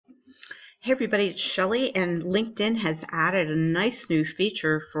Hey everybody, it's Shelly, and LinkedIn has added a nice new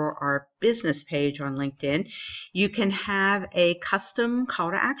feature for our business page on LinkedIn. You can have a custom call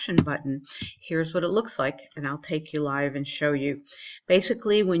to action button. Here's what it looks like, and I'll take you live and show you.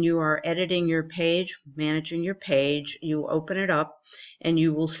 Basically, when you are editing your page, managing your page, you open it up and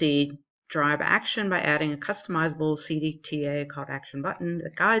you will see drive action by adding a customizable CTA call to action button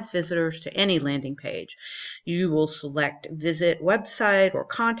that guides visitors to any landing page. You will select visit website or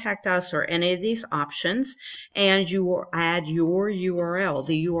contact us or any of these options, and you will add your URL,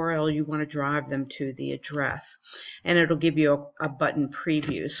 the URL you want to drive them to, the address, and it'll give you a button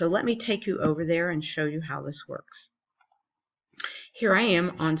preview. So let me take you over there and show you how this works. Here I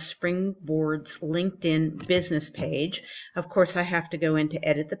am on Springboard's LinkedIn business page. Of course, I have to go in to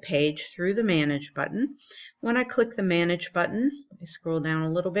edit the page through the Manage button. When I click the Manage button, I scroll down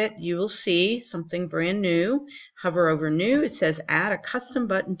a little bit, you will see something brand new. Hover over New. It says Add a custom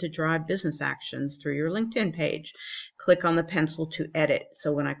button to drive business actions through your LinkedIn page. Click on the pencil to edit.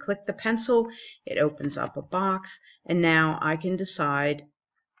 So when I click the pencil, it opens up a box, and now I can decide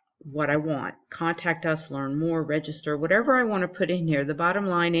what I want. Contact us, learn more, register, whatever I want to put in here. The bottom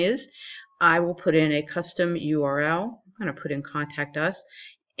line is I will put in a custom URL. I'm going to put in contact us.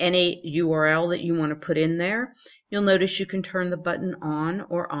 Any URL that you want to put in there. You'll notice you can turn the button on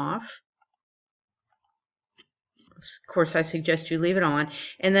or off. Of course, I suggest you leave it on,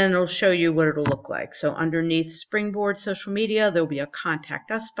 and then it'll show you what it'll look like. So underneath Springboard social media, there'll be a Contact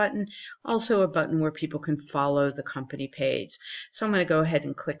Us button, also a button where people can follow the company page. So I'm going to go ahead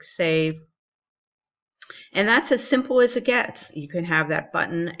and click Save. And that's as simple as it gets. You can have that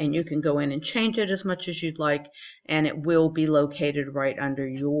button, and you can go in and change it as much as you'd like, and it will be located right under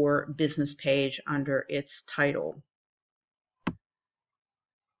your business page under its title.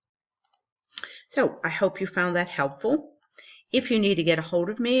 So I hope you found that helpful. If you need to get a hold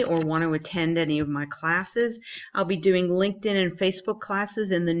of me or want to attend any of my classes, I'll be doing LinkedIn and Facebook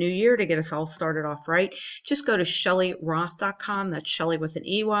classes in the new year to get us all started off right. Just go to ShellyRoth.com, that's Shelly with an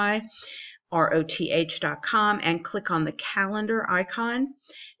EY, ROTH.com, and click on the calendar icon,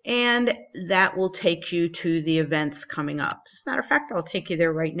 and that will take you to the events coming up. As a matter of fact, I'll take you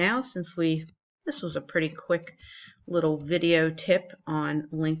there right now since this was a pretty quick little video tip on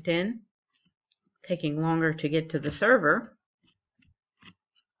LinkedIn. Taking longer to get to the server.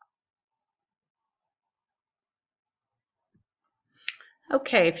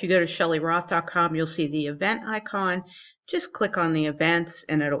 Okay, if you go to ShellyRoth.com, you'll see the event icon. Just click on the events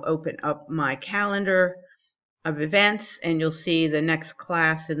and it'll open up my calendar of events, and you'll see the next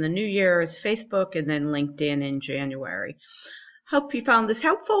class in the new year is Facebook and then LinkedIn in January. Hope you found this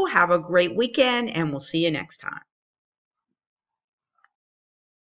helpful. Have a great weekend, and we'll see you next time.